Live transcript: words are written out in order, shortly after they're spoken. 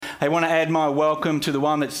I want to add my welcome to the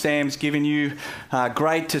one that Sam's given you.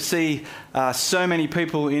 Great to see so many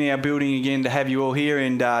people in our building again, to have you all here,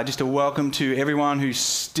 and just a welcome to everyone who's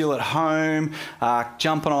still at home,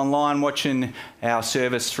 jumping online, watching our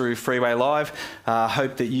service through Freeway Live.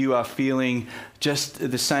 Hope that you are feeling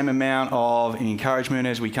just the same amount of encouragement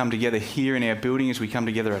as we come together here in our building, as we come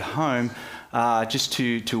together at home. Just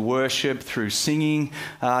to worship through singing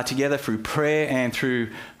together, through prayer, and through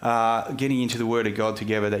getting into the Word of God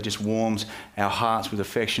together. That just warms our hearts with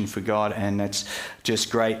affection for God, and that's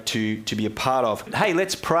just great to be a part of. Hey,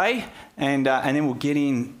 let's pray, and then we'll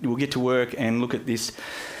get to work and look at this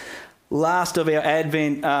last of our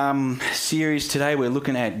Advent series today. We're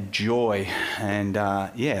looking at joy, and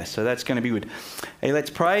so that's going to be good. Hey, let's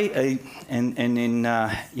pray, and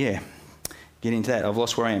then get into that. I've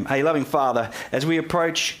lost where I am. Hey, loving Father, as we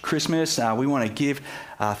approach Christmas, we want to give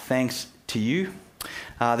thanks to you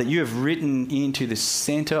that you have written into the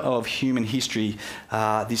center of human history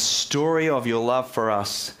this story of your love for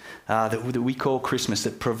us that we call Christmas,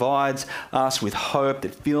 that provides us with hope,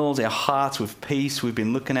 that fills our hearts with peace. We've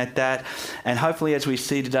been looking at that. And hopefully, as we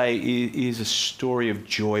see today, is a story of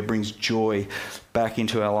joy, brings joy back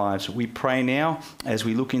into our lives. We pray now, as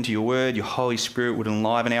we look into your word, your Holy Spirit would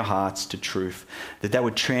enliven our hearts to truth, that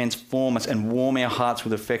would transform us and warm our hearts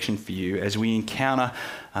with affection for you as we encounter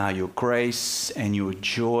your grace and your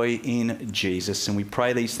joy in Jesus. And we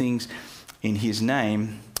pray these things in his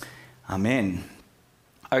name. Amen.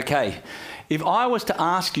 Okay, if I was to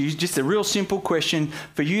ask you just a real simple question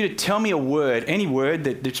for you to tell me a word, any word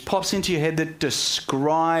that just pops into your head that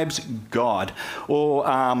describes God, or,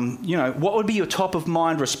 what would be your top of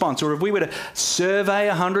mind response? Or if we were to survey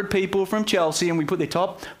 100 people from Chelsea and we put their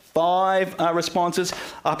top 5 responses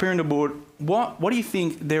up here on the board, what do you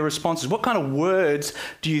think their responses? What kind of words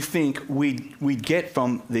do you think we'd get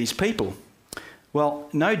from these people? Well,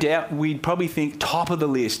 no doubt we'd probably think top of the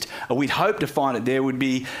list, or we'd hope to find it there, would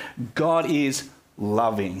be God is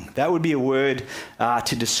loving. That would be a word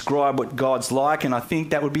to describe what God's like, and I think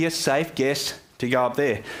that would be a safe guess to go up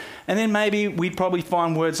there. And then maybe we'd probably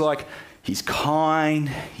find words like he's kind,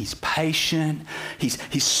 he's patient,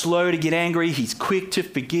 he's slow to get angry, he's quick to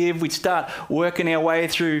forgive. We'd start working our way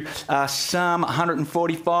through Psalm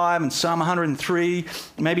 145 and Psalm 103,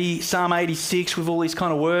 maybe Psalm 86 with all these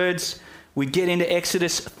kind of words. We'd get into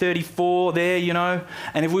Exodus 34 there,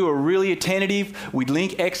 and if we were really attentive, we'd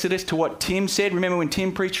link Exodus to what Tim said. Remember when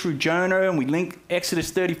Tim preached through Jonah, and we'd link Exodus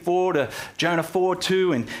 34 to Jonah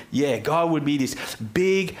 4:2, and God would be this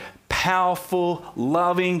big, powerful,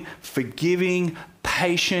 loving, forgiving,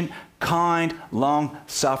 patient, kind,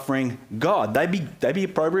 long-suffering God. They'd be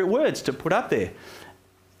appropriate words to put up there.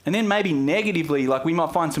 And then maybe negatively, like we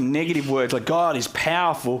might find some negative words like God is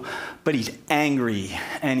powerful, but he's angry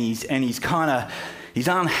and he's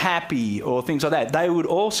unhappy, or things like that. They would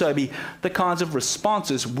also be the kinds of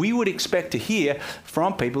responses we would expect to hear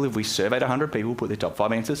from people if we surveyed 100 people, put their top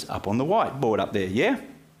 5 answers up on the whiteboard up there, yeah?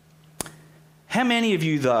 How many of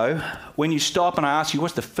you, though, when you stop and I ask you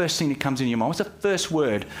what's the first thing that comes into your mind, what's the first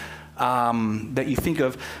word that you think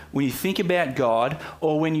of when you think about God,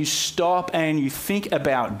 or when you stop and you think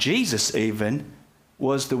about Jesus even,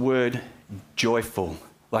 was the word joyful?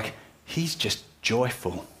 Like, he's just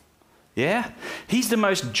joyful. Yeah? He's the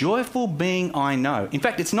most joyful being I know. In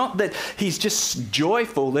fact, it's not that he's just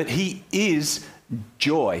joyful, that he is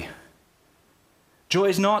joy. Joy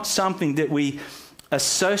is not something that we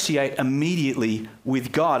associate immediately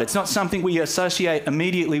with God. It's not something we associate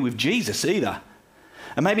immediately with Jesus either.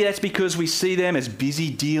 And maybe that's because we see them as busy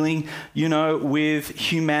dealing, with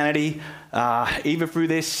humanity, either through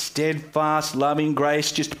their steadfast, loving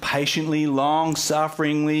grace, just patiently,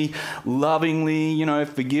 long-sufferingly, lovingly,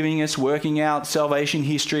 forgiving us, working out salvation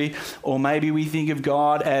history. Or maybe we think of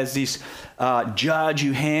God as this judge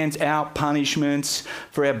who hands out punishments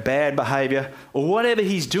for our bad behavior, or whatever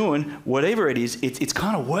he's doing, whatever it is, it's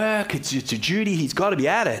kind of work, it's a duty, he's got to be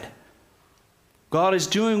at it. God is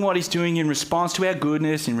doing what he's doing in response to our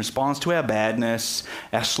goodness, in response to our badness,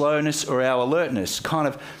 our slowness or our alertness. Kind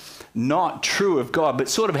of not true of God, but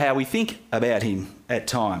sort of how we think about him at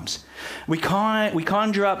times. We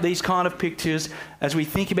conjure up these kind of pictures as we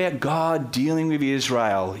think about God dealing with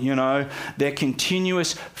Israel, their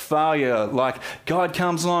continuous failure. Like God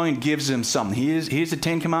comes along and gives them something. Here's the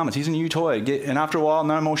 10 Commandments. Here's a new toy. And after a while,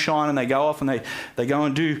 no more shine, and they go off and they go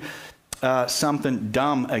and do something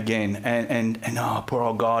dumb again, and poor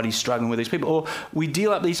old God, he's struggling with these people. Or we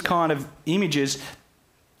deal up these kind of images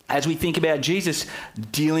as we think about Jesus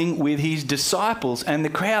dealing with his disciples and the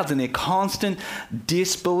crowds and their constant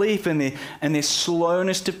disbelief and their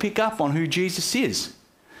slowness to pick up on who Jesus is.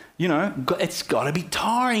 You know, it's got to be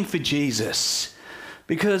tiring for Jesus,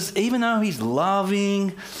 because even though he's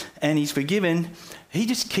loving and he's forgiven, he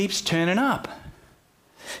just keeps turning up.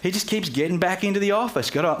 He just keeps getting back into the office.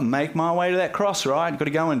 Got to make my way to that cross, right? Got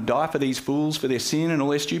to go and die for these fools, for their sin and all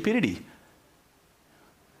their stupidity.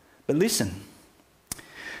 But listen,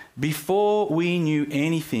 before we knew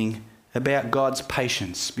anything about God's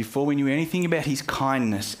patience, before we knew anything about his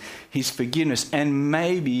kindness, his forgiveness, and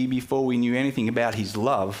maybe before we knew anything about his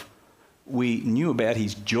love, we knew about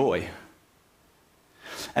his joy.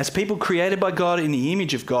 As people created by God in the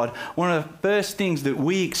image of God, one of the first things that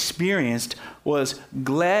we experienced was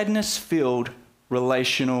gladness-filled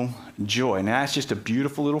relational joy. Now, that's just a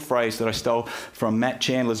beautiful little phrase that I stole from Matt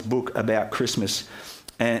Chandler's book about Christmas,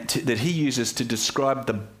 and that he uses to describe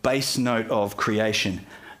the base note of creation.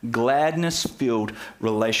 Gladness-filled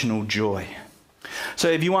relational joy. So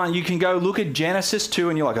if you want, you can go look at Genesis 2,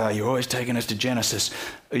 and you're like, oh, you're always taking us to Genesis.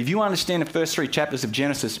 If you understand the first 3 chapters of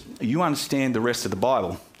Genesis, you understand the rest of the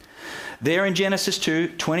Bible. There in Genesis 2,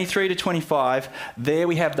 23 to 25, there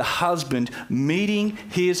we have the husband meeting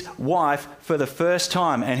his wife for the first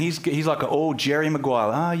time, and he's like all Jerry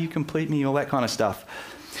Maguire, oh, you complete me, all that kind of stuff.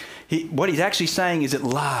 What he's actually saying is, at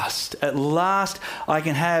last, I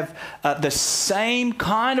can have the same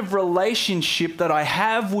kind of relationship that I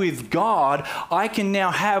have with God, I can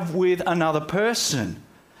now have with another person.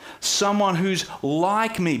 Someone who's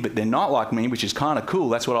like me, but they're not like me, which is kind of cool.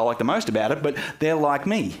 That's what I like the most about it, but they're like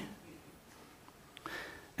me.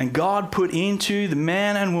 And God put into the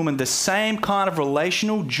man and woman the same kind of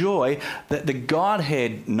relational joy that the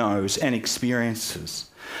Godhead knows and experiences.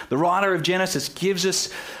 The writer of Genesis gives us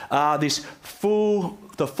the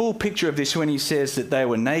full picture of this when he says that they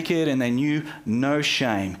were naked and they knew no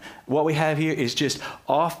shame. What we have here is just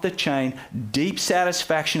off the chain, deep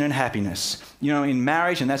satisfaction and happiness. You know, in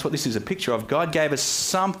marriage, and that's what this is a picture of, God gave us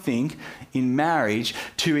something in marriage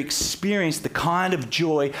to experience the kind of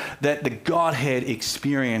joy that the Godhead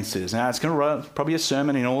experiences. Now, it's going to run probably a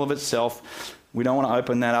sermon in all of itself. We don't want to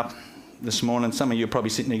open that up this morning. Some of you are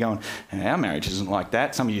probably sitting there going, our marriage isn't like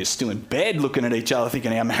that. Some of you are still in bed looking at each other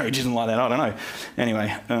thinking our marriage isn't like that. I don't know.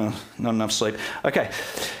 Anyway, not enough sleep. Okay.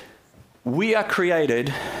 We are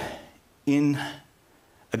created in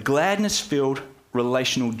a gladness-filled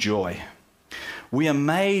relational joy. We are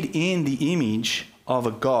made in the image of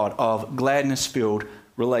a God of gladness-filled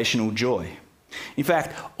relational joy. In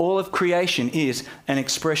fact, all of creation is an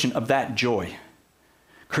expression of that joy.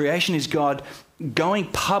 Creation is God going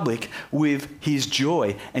public with his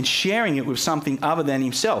joy and sharing it with something other than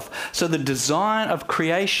himself. So the design of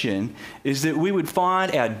creation is that we would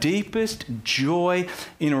find our deepest joy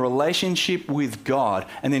in a relationship with God.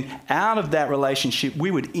 And then out of that relationship, we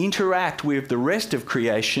would interact with the rest of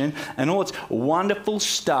creation and all its wonderful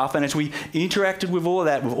stuff. And as we interacted with all of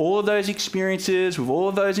that, with all of those experiences, with all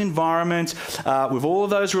of those environments, with all of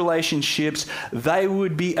those relationships, they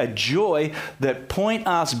would be a joy that point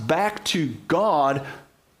us back to God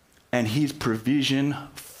and his provision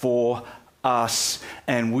for us,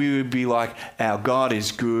 and we would be like, our God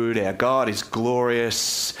is good, our God is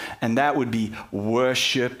glorious, and that would be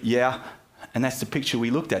worship, yeah? And that's the picture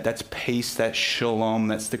we looked at. That's peace, that's shalom,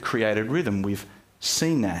 that's the created rhythm. We've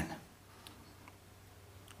seen that.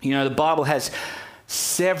 You know, the Bible has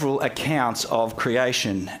several accounts of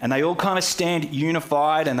creation, and they all kind of stand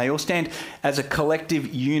unified, and they all stand as a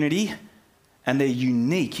collective unity. And they're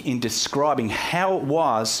unique in describing how it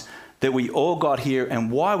was that we all got here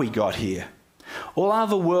and why we got here. All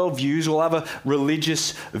other worldviews, all other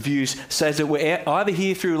religious views says that we're either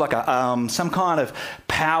here through like some kind of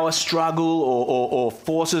power struggle or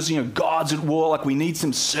forces, you know, God's at war, like we need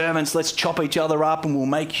some servants, let's chop each other up and we'll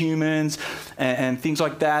make humans and things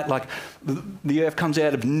like that. Like the earth comes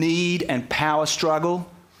out of need and power struggle.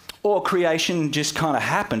 Or creation just kind of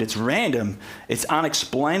happened. It's random. It's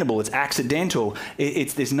unexplainable. It's accidental.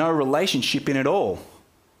 There's no relationship in it all.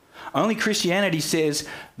 Only Christianity says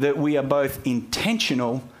that we are both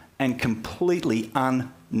intentional and completely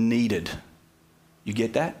unneeded. You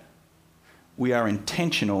get that? We are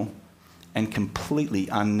intentional and completely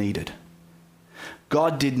unneeded.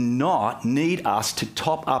 God did not need us to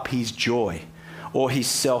top up his joy or his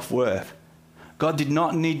self-worth. God did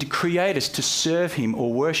not need to create us to serve him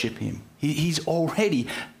or worship him. He's already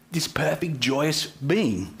this perfect, joyous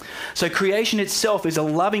being. So creation itself is a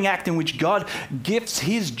loving act in which God gifts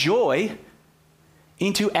his joy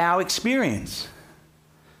into our experience.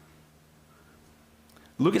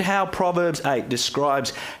 Look at how Proverbs 8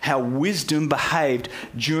 describes how wisdom behaved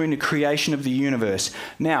during the creation of the universe.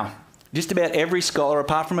 Now, Just about every scholar,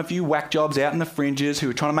 apart from a few whack jobs out in the fringes who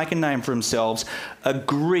are trying to make a name for themselves,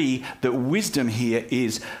 agree that wisdom here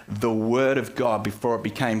is the Word of God before it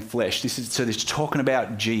became flesh. So he's talking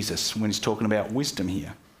about Jesus when he's talking about wisdom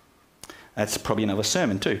here. That's probably another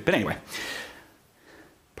sermon too. But anyway,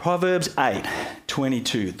 Proverbs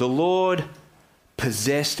 8:22. The Lord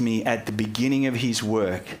possessed me at the beginning of his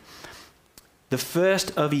work, the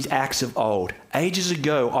first of his acts of old. Ages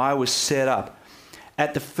ago I was set up.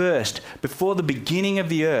 At the first, before the beginning of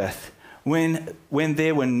the earth, when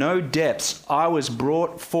there were no depths, I was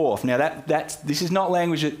brought forth. Now this is not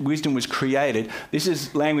language that wisdom was created. This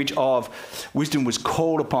is language of wisdom was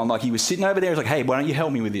called upon. Like he was sitting over there, he was like, hey, why don't you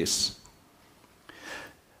help me with this?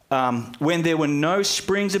 When there were no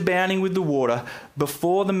springs abounding with the water,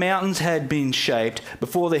 before the mountains had been shaped,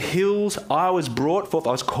 before the hills I was brought forth,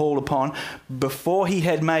 I was called upon, before he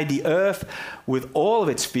had made the earth with all of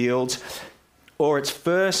its fields, or its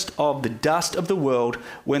first of the dust of the world,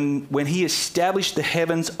 when he established the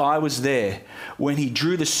heavens, I was there. When he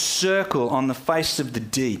drew the circle on the face of the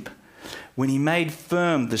deep, when he made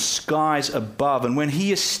firm the skies above, and when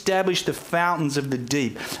he established the fountains of the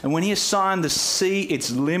deep, and when he assigned the sea its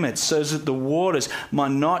limits so that the waters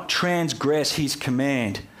might not transgress his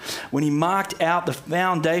command, when he marked out the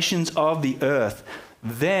foundations of the earth,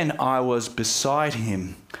 then I was beside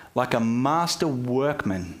him like a master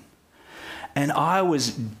workman. And I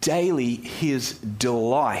was daily his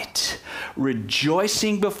delight,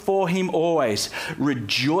 rejoicing before him always,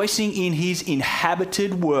 rejoicing in his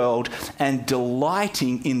inhabited world, and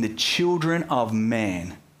delighting in the children of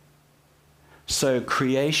man. So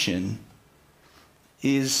creation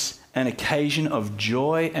is an occasion of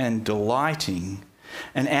joy and delighting,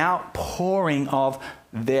 an outpouring of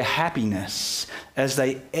their happiness as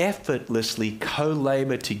they effortlessly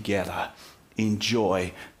co-labor together in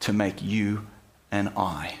joy to make you and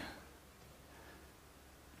I.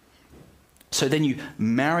 So then you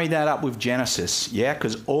marry that up with Genesis, yeah?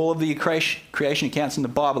 Because all of the creation accounts in the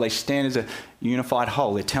Bible, they stand as a unified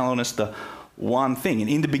whole. They're telling us the one thing. And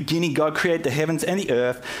in the beginning, God created the heavens and the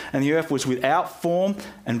earth was without form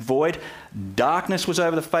and void. Darkness was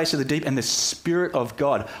over the face of the deep, and the Spirit of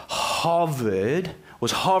God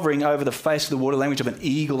was hovering over the face of the water, language of an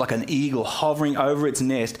eagle, like an eagle hovering over its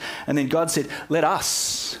nest. And then God said, let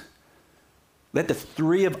the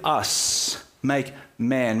three of us make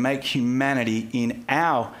man, make humanity in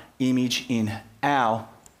our image, in our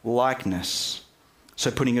likeness. So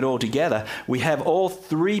putting it all together, we have all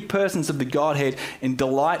three persons of the Godhead in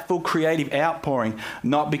delightful creative outpouring,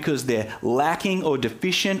 not because they're lacking or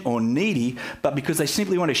deficient or needy, but because they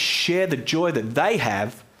simply want to share the joy that they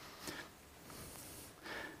have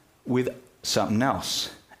with something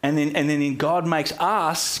else. And then God makes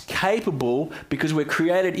us capable, because we're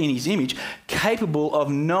created in his image, capable of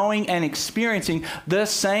knowing and experiencing the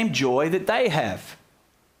same joy that they have.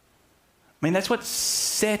 I mean, that's what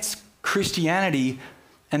sets Christianity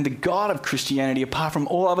and the God of Christianity apart from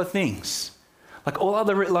all other things.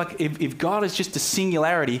 If God is just a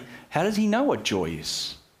singularity, how does he know what joy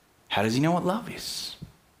is? How does he know what love is?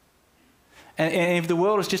 And if the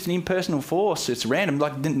world is just an impersonal force, it's random,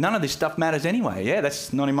 none of this stuff matters anyway. Yeah,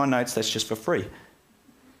 that's not in my notes, that's just for free.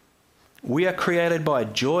 We are created by a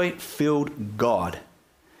joy-filled God.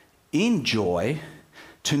 In joy,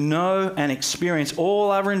 to know and experience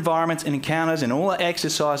all other environments and encounters and all our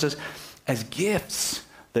exercises as gifts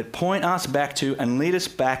that point us back to and lead us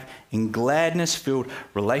back in gladness-filled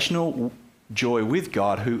relational joy with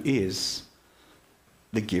God, who is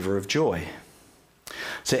the giver of joy.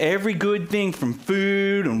 So every good thing, from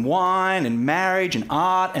food and wine and marriage and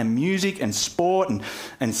art and music and sport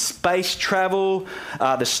and space travel,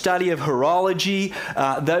 the study of horology,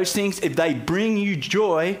 those things, if they bring you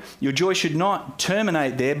joy, your joy should not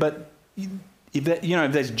terminate there. But if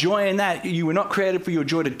there's joy in that, you were not created for your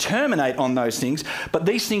joy to terminate on those things. But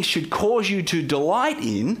these things should cause you to delight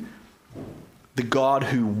in the God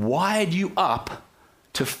who wired you up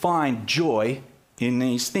to find joy in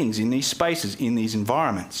these things, in these spaces, in these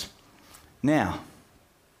environments. Now,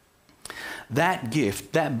 that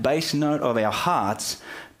gift, that base note of our hearts,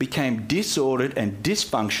 became disordered and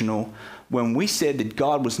dysfunctional when we said that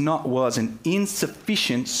God was an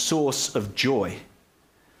insufficient source of joy.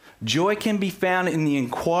 Joy can be found in the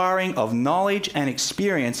inquiring of knowledge and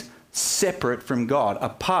experience separate from God,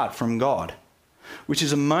 apart from God, which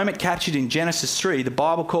is a moment captured in Genesis 3. The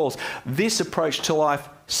Bible calls this approach to life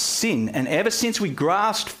sin, and ever since we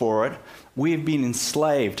grasped for it, we have been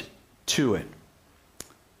enslaved to it.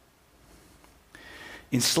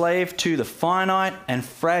 Enslaved to the finite and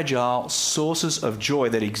fragile sources of joy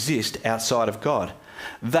that exist outside of God.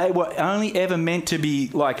 They were only ever meant to be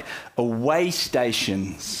like way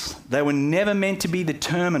stations. They were never meant to be the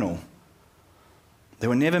terminal. They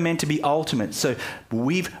were never meant to be ultimate. So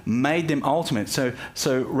we've made them ultimate.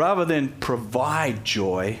 So rather than provide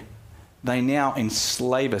joy, they now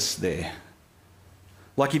enslave us there.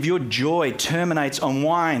 Like if your joy terminates on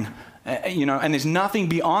wine, and there's nothing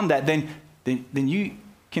beyond that, then you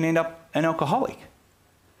can end up an alcoholic.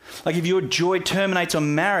 Like if your joy terminates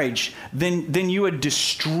on marriage, then you are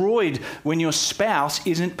destroyed when your spouse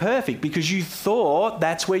isn't perfect because you thought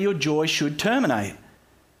that's where your joy should terminate.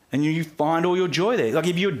 And you find all your joy there. Like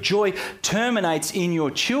if your joy terminates in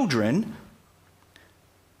your children,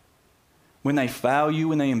 when they fail you,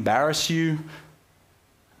 when they embarrass you,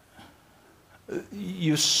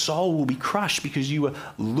 your soul will be crushed because you were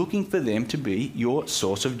looking for them to be your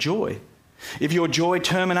source of joy. If your joy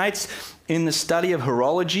terminates in the study of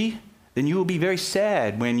horology, then you will be very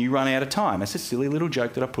sad when you run out of time. It's a silly little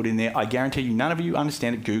joke that I put in there. I guarantee you none of you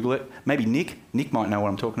understand it. Google it. Maybe Nick. Nick might know what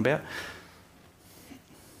I'm talking about.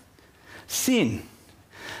 Sin.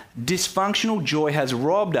 Dysfunctional joy has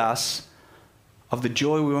robbed us of the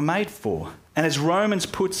joy we were made for. And as Romans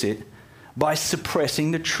puts it, by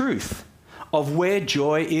suppressing the truth of where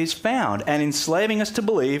joy is found and enslaving us to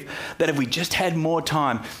believe that if we just had more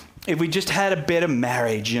time, if we just had a better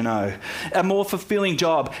marriage, a more fulfilling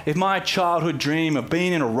job, if my childhood dream of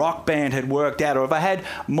being in a rock band had worked out, or if I had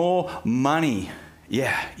more money,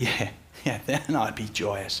 then I'd be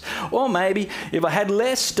joyous. Or maybe if I had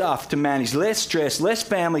less stuff to manage, less stress, less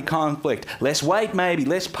family conflict, less weight maybe,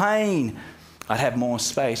 less pain, I'd have more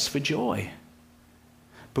space for joy.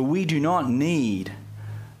 But we do not need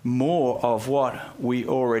more of what we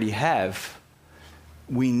already have.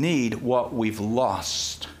 We need what we've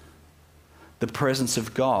lost. The presence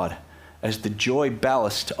of God as the joy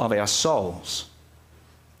ballast of our souls.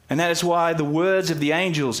 And that is why the words of the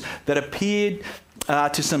angels that appeared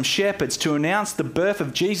to some shepherds to announce the birth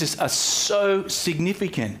of Jesus are so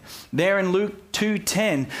significant. There in Luke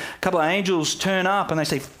 2:10, a couple of angels turn up and they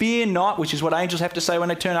say, "Fear not," which is what angels have to say when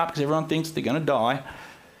they turn up because everyone thinks they're going to die.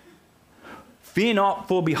 "Fear not,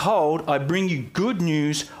 for behold, I bring you good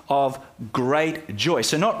news of great joy."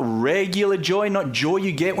 So not regular joy, not joy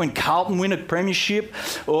you get when Carlton win a premiership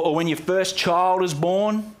or when your first child is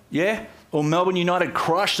born, or Melbourne United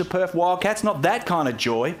crush the Perth Wildcats, not that kind of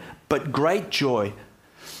joy, but great joy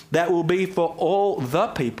that will be for all the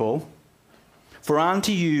people. "For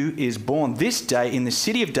unto you is born this day in the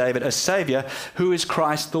city of David a Saviour, who is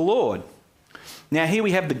Christ the Lord." Now here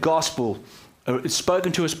we have the gospel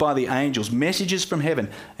spoken to us by the angels, messages from heaven,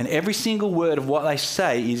 and every single word of what they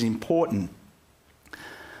say is important.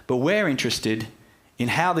 But we're interested in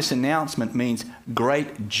how this announcement means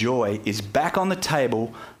great joy is back on the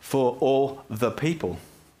table for all the people.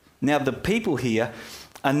 Now the people here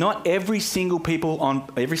are not every single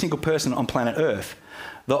person on planet Earth.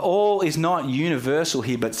 The all is not universal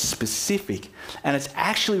here, but specific, and it's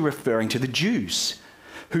actually referring to the Jews,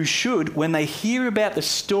 who should, when they hear about the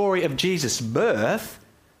story of Jesus' birth,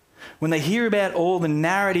 when they hear about all the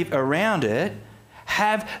narrative around it,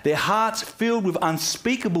 have their hearts filled with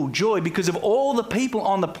unspeakable joy because of all the people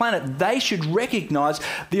on the planet. They should recognize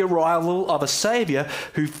the arrival of a Saviour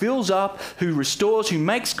who fills up, who restores, who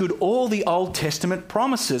makes good all the Old Testament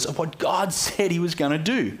promises of what God said he was going to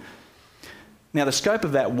do. Now, the scope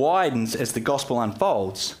of that widens as the gospel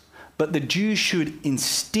unfolds. But the Jews should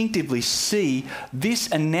instinctively see this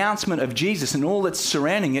announcement of Jesus and all that's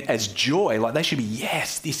surrounding it as joy. Like they should be,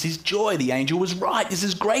 yes, this is joy. The angel was right. This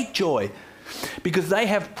is great joy. Because they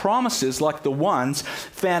have promises like the ones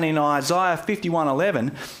found in Isaiah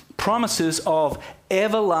 51:11, promises of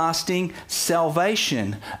everlasting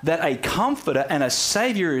salvation, that a comforter and a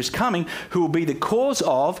Saviour is coming who will be the cause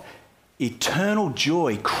of eternal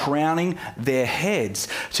joy crowning their heads,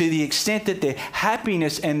 to the extent that their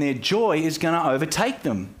happiness and their joy is going to overtake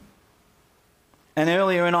them. And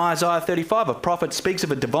earlier in Isaiah 35, a prophet speaks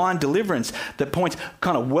of a divine deliverance that points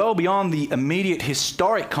kind of well beyond the immediate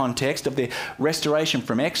historic context of their restoration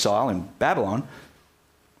from exile in Babylon.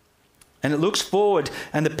 And it looks forward,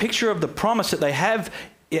 and the picture of the promise that they have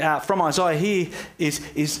from Isaiah here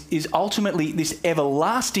is ultimately this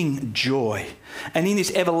everlasting joy. And in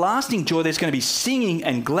this everlasting joy, there's going to be singing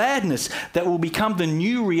and gladness that will become the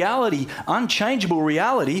new reality, unchangeable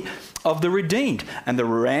reality of the redeemed. And the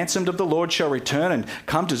ransomed of the Lord shall return and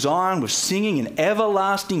come to Zion with singing, and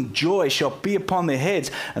everlasting joy shall be upon their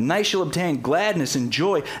heads, and they shall obtain gladness and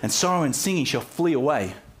joy, and sorrow and singing shall flee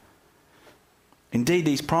away. Indeed,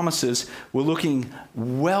 these promises were looking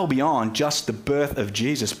well beyond just the birth of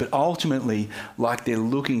Jesus, but ultimately like they're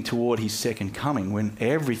looking toward his second coming, when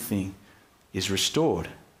everything is restored.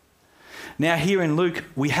 Now here in Luke,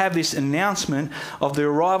 we have this announcement of the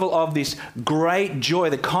arrival of this great joy,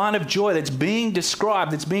 the kind of joy that's being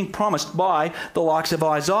described, that's being promised by the likes of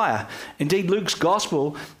Isaiah. Indeed, Luke's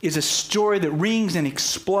gospel is a story that rings and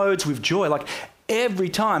explodes with joy. Like every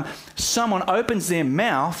time someone opens their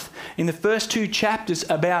mouth in the first 2 chapters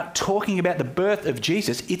about talking about the birth of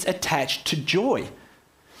Jesus, it's attached to joy.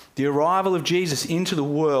 The arrival of Jesus into the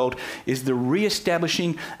world is the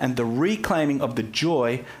re-establishing and the reclaiming of the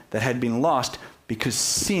joy that had been lost because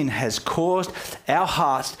sin has caused our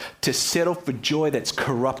hearts to settle for joy that's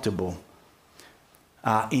corruptible,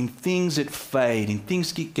 in things that fade, in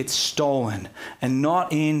things that get stolen, and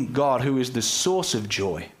not in God, who is the source of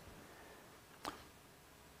joy.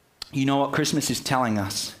 You know what Christmas is telling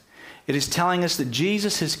us? It is telling us that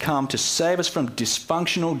Jesus has come to save us from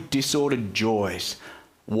dysfunctional, disordered joys.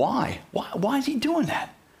 Why? Why is he doing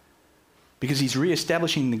that? Because he's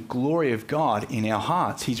re-establishing the glory of God in our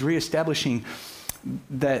hearts. He's re-establishing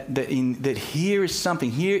that here is something,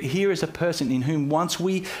 here is a person in whom once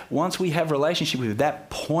we have relationship with, that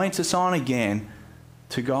points us on again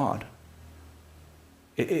to God.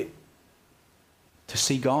 To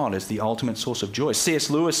see God as the ultimate source of joy. C.S.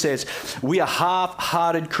 Lewis says, we are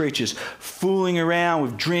half-hearted creatures, fooling around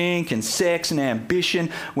with drink and sex and ambition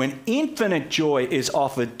when infinite joy is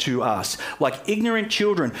offered to us. Like ignorant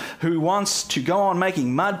children who wants to go on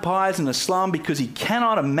making mud pies in a slum because he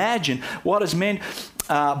cannot imagine what is meant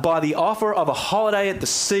by the offer of a holiday at the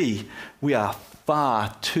sea. We are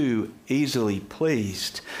far too easily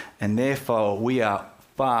pleased, and therefore we are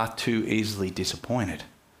far too easily disappointed.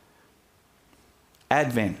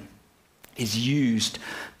 Advent is used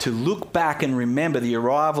to look back and remember the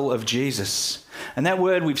arrival of Jesus. And that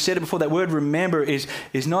word, we've said it before, that word remember is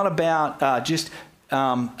not about just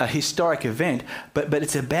a historic event, but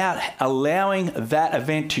it's about allowing that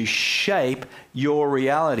event to shape your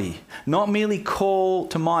reality. Not merely call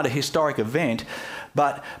to mind a historic event,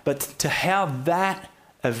 but to how that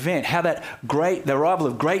event, how the arrival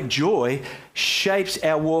of great joy shapes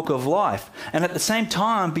our walk of life. And at the same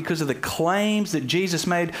time, because of the claims that Jesus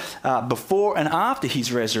made before and after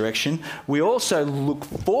his resurrection, we also look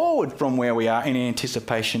forward from where we are in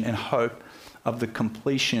anticipation and hope of the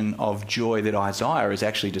completion of joy that Isaiah is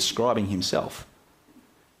actually describing himself.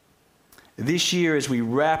 This year, as we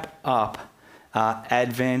wrap up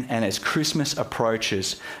Advent and as Christmas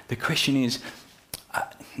approaches, the question is,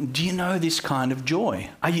 do you know this kind of joy?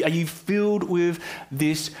 Are you filled with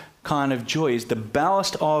this kind of joy? Is the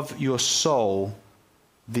ballast of your soul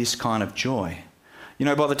this kind of joy? You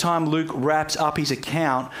know, by the time Luke wraps up his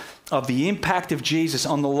account of the impact of Jesus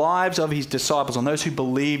on the lives of his disciples, on those who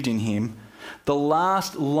believed in him, the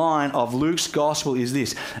last line of Luke's gospel is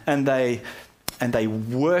this: and they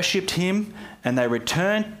worshipped him, and they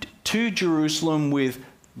returned to Jerusalem with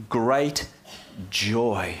great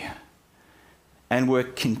joy, and were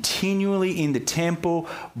continually in the temple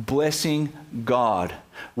blessing God.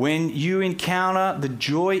 When you encounter the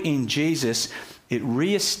joy in Jesus, it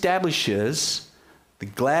reestablishes the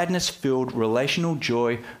gladness-filled relational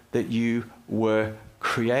joy that you were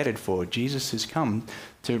created for. Jesus has come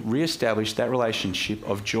to reestablish that relationship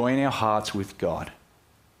of joy in our hearts with God.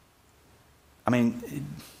 I mean,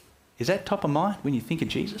 is that top of mind when you think of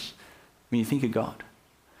Jesus? When you think of God?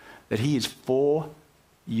 That he is for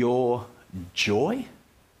your joy?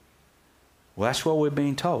 Well, that's what we're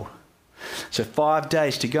being told. So 5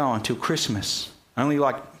 days to go until Christmas. Only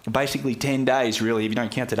like basically 10 days really, if you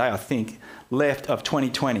don't count today, I think, left of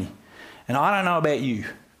 2020. And I don't know about you,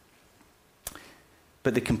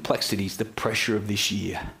 but the complexities, the pressure of this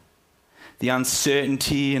year, the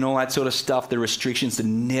uncertainty and all that sort of stuff, the restrictions, the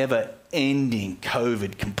never-ending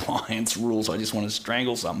COVID compliance rules, I just want to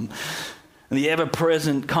strangle something. And the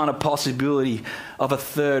ever-present kind of possibility of a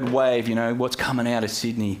third wave, you know, what's coming out of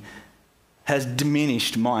Sydney, has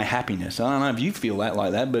diminished my happiness. I don't know if you feel that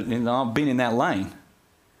like that, but I've been in that lane.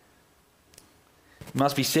 It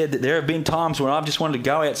must be said that there have been times when I've just wanted to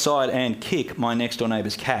go outside and kick my next-door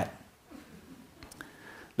neighbour's cat.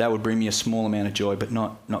 That would bring me a small amount of joy, but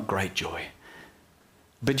not great joy.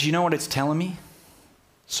 But do you know what it's telling me?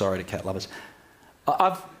 Sorry to cat lovers.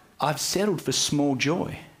 I've settled for small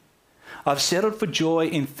joy. I've settled for joy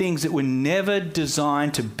in things that were never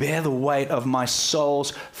designed to bear the weight of my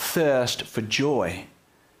soul's thirst for joy.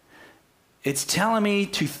 It's telling me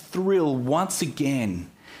to thrill once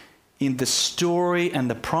again in the story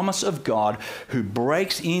and the promise of God who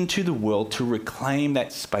breaks into the world to reclaim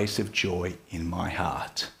that space of joy in my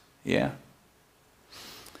heart. Yeah?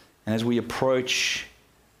 And as we approach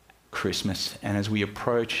Christmas and as we're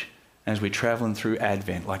traveling through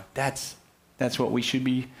Advent, like that's what we should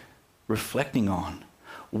be reflecting on.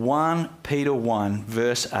 1 Peter 1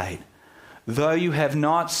 verse 8. Though you have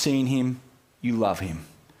not seen him, you love him.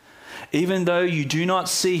 Even though you do not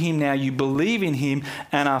see him now, you believe in him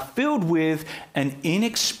and are filled with an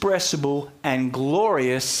inexpressible and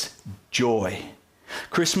glorious joy.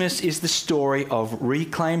 Christmas is the story of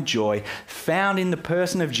reclaimed joy found in the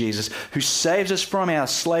person of Jesus, who saves us from our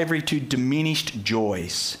slavery to diminished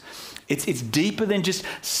joys. It's deeper than just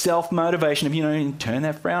self-motivation of, turn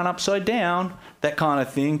that frown upside down, that kind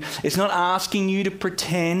of thing. It's not asking you to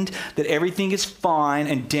pretend that everything is fine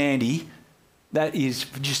and dandy. That is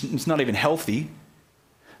just, it's not even healthy.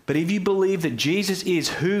 But if you believe that Jesus is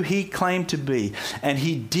who he claimed to be, and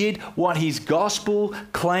he did what his gospel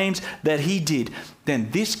claims that he did, then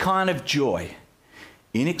this kind of joy,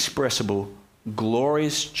 inexpressible,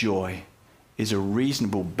 glorious joy, is a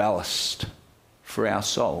reasonable ballast for our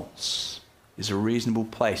souls, is a reasonable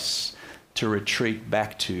place to retreat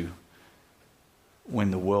back to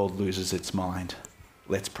when the world loses its mind.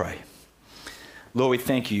 Let's pray. Lord, we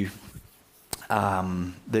thank you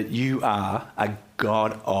that you are a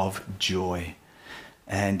God of joy.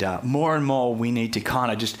 And more we need to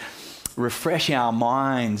kind of just refresh our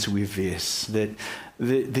minds with this, that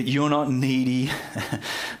you're not needy,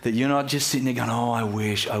 that you're not just sitting there going, oh, I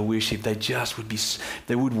wish if they just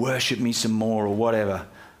they would worship me some more or whatever.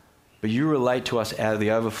 But you relate to us out of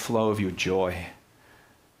the overflow of your joy.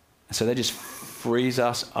 And so that just frees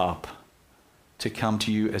us up to come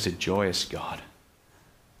to you as a joyous God.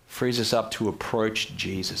 Frees us up to approach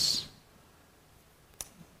Jesus.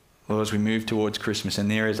 Lord, as we move towards Christmas,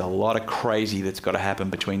 and there is a lot of crazy that's got to happen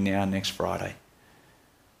between now and next Friday,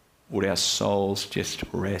 would our souls just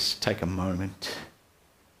rest, take a moment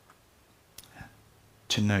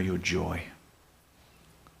to know your joy.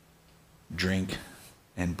 Drink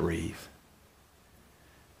and breathe.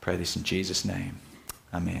 Pray this in Jesus' name.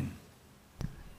 Amen.